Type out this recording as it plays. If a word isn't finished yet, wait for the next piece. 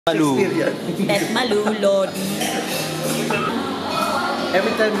Malu. Pet Malu, Lodi.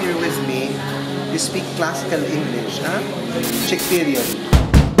 Every time you're with me, you speak classical English, huh? Shakespearean.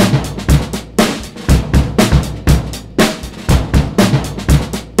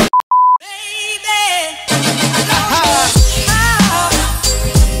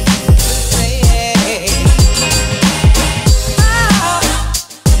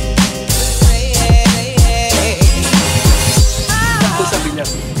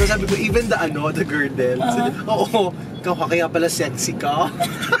 So sabi ko, even the girdle. Oo, kaya pala sexy ka.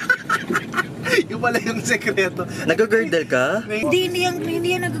 Yung pala yung sekreto. Nag-girdle ka? Hindi yan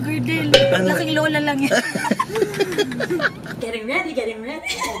nag-girdle. Laking lola lang yan. Getting ready.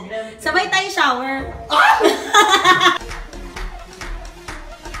 Sabay tayo shower.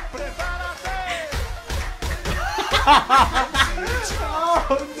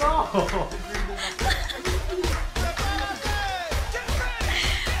 Oh no!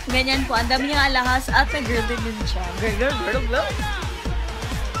 Ganyan po, ang dami niyang alahas at nag-girdle din siya. Girdle.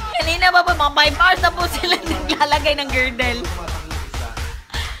 Kanina pa mga 5 hours na po sila naglalagay ng girdle.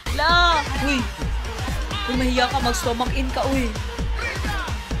 La! Uy! Kung mahiya ka, mag-stomach in ka, uy.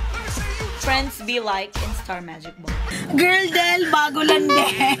 Friends be like in Star Magic Ball. Girdle, bago lang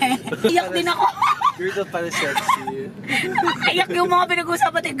din. Iyak din ako. Girdle pala sexy. Iyak yung mga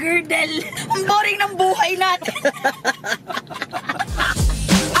pinag-usapan ni girdle. Ang boring ng buhay natin.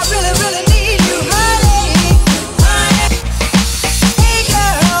 Really need you, honey. Hey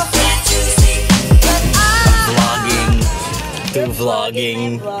girl, can't you see that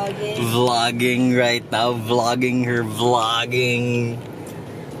Vlogging right now. Vlogging her vlogging.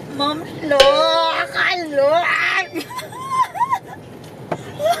 Mom, look!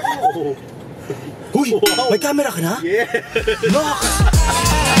 Uy! May camera ka na? Yeah! Look!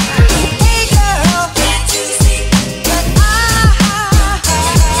 Hey girl, can't you see that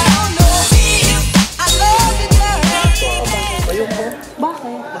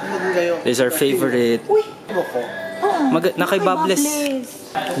This is our favorite. Uy! Nakaibables.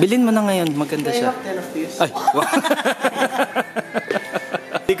 Bilhin mo na ngayon, maganda siya. Ay!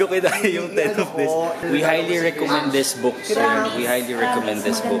 Hindi ko kaya yung 10 of this. We highly recommend this book, sir. We highly recommend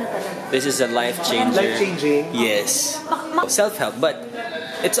this book. This is a life changer. Life-changing? Yes. Self-help, but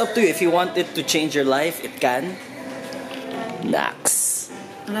it's up to you. If you want it to change your life, it can. Nax.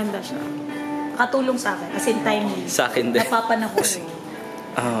 Maganda siya. Katulong sa akin. As in timely. Sa akin din. Napapanahon ko.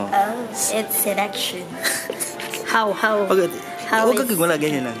 Oh. It's seduction. How? Huwag ka gagawin,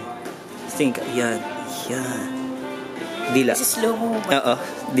 ganyan lang. Think, yan. Dila. This is slow mo. Oo,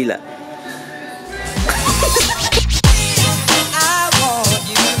 dila.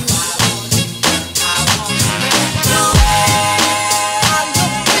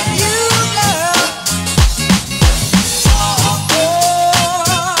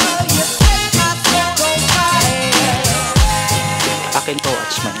 Akin to,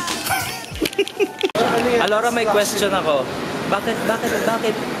 Watchman. Alora, may question ako.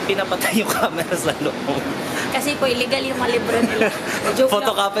 Bakit pinapatay yung camera sa loob? Kasi po, illegal yung mga libro nila. Joke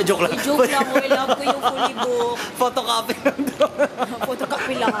lang. Joke lang. Joke lang. I love ko yung fully book. Photocopy lang doon.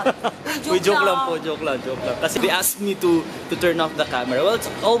 Photocopy lang. Joke lang. Kasi they asked me to turn off the camera. Well, it's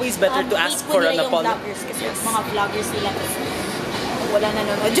always better to ask for an apology. Kasi mga vloggers nila kasi wala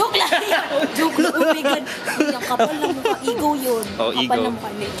nanonood. Joke lang! Joke lang. Oh my God. Yung kapal ng mukha. Ego yun. Oh, ego. Kapal ng mukha.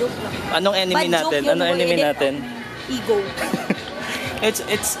 Joke lang. Anong enemy natin? Ego.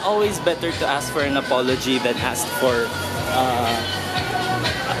 It's always better to ask for an apology than ask for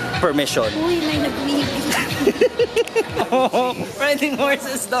permission. Uy, may nag-weaving. Riding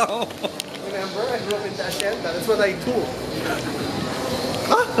horses daw. Remember, I grew up in the hacienda. That's what I do.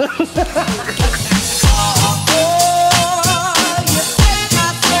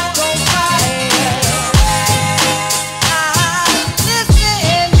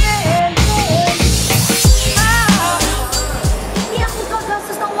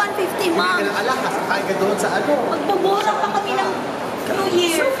 Doon sa Magpabura pa kami ng New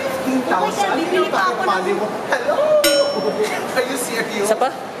Year. 15,000? Bibili pa ako ng... Hello? Are you serious? Isa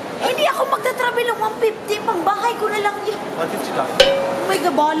pa? Hindi ako magtatravel ng 150. Pangbahay ko na lang yun. 150 lang. Oh my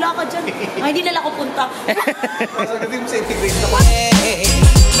God, bahala ka dyan. Ay, hindi na lang ako punta. So, hindi mo sa integrate na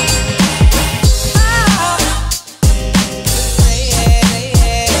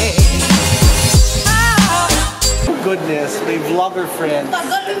goodness, may vlogger friend.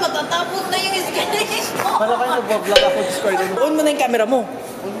 Tagal, matatapos na yung schedule. Para kayo nag-vlog ako, Discord. On mo na yung camera mo.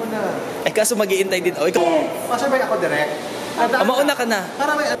 On mo na. Eh kaso mag-iintay din. Oh, ikaw. Masabay ako direct. Mauna ka na.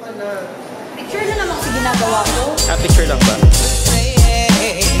 Para may ano na. Picture na naman kasi ginagawa ko. Picture lang ba?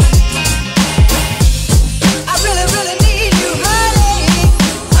 I really need you, honey.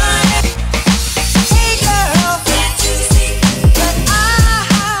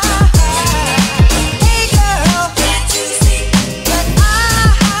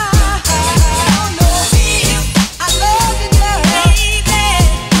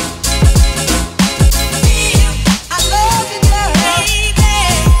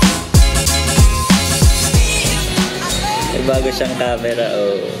 siyang camera.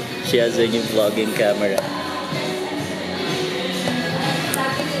 Oh, she has a new vlogging camera.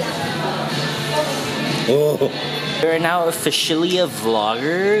 Oh, you're now officially a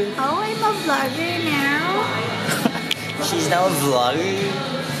vlogger. Oh, I'm a vlogger now. She's now a vlogger.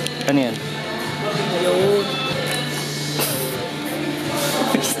 Ano yan?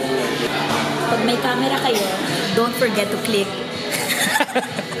 Pag may camera kayo, don't forget to click.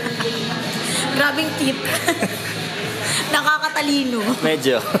 Grabing tip. Nakakatalino.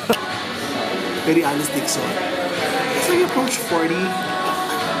 Medyo. Very honest, Dixon. So you approach 40,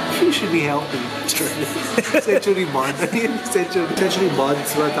 you should be healthy. Century bond. Century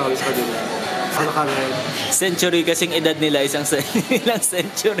bonds, what tawag sa kanila? Ano ka rin? Century kasing edad nila, ilang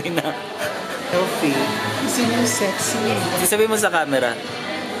century na. Healthy. It's the new sexy. Sabi mo sa camera.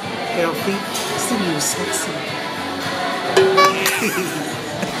 Healthy. It's the new sexy.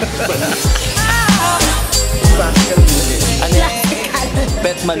 Classical music. Ano yan?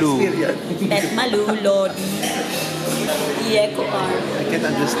 Pet Malu. Pet Malu, Lodi. Ieko R. I can't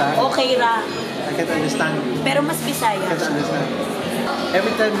understand. Okay ra. I can't understand you. Pero mas I Bisaya. can't understand.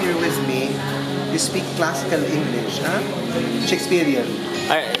 Every time you're with me, you speak classical English, huh? Shakespearean.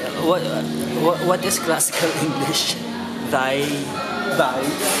 What is classical English? Thy, Thou.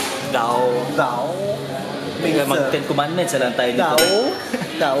 thou. Thou. Means Mag-10 commandments na lang tayo dito.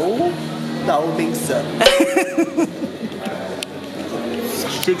 Thou means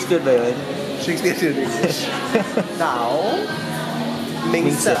Shakespeare ba yun? Shakespearean English. Thou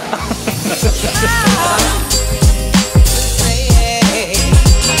means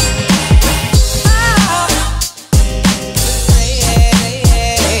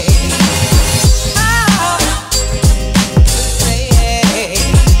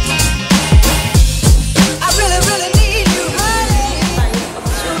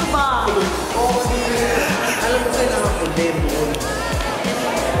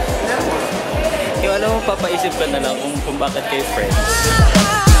Alam mo, papaisip ka na lang kung bakit kayo friends.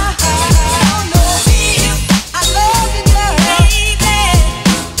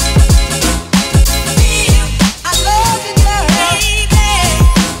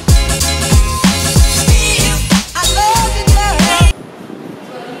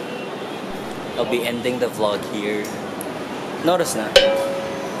 I'll be ending the vlog here. Notice na.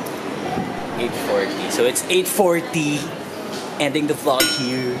 8:40. So it's 8:40. Ending the vlog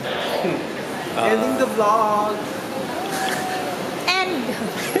here. ending the vlog. And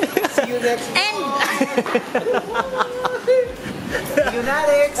See you next And See you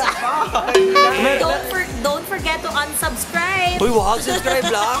next. Bye. don't forget to unsubscribe. Uy, wag subscribe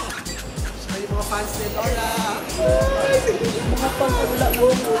lang. Ay, mga fans ni Lola.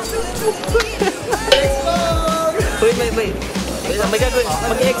 Next vlog. Wait. May gagawin.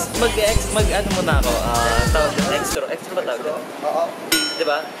 Mag-ano muna ako. Tawag doon. Extra ba tawag doon? Oo.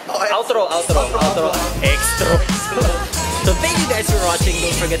 Diba? Oh, Outro. Extra. So thank you guys for watching.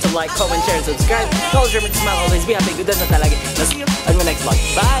 Don't forget to like, comment, share, and subscribe. Always remember to smile, always be happy. Good na talaga. I'll see you on my next vlog.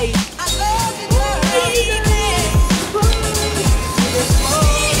 Bye!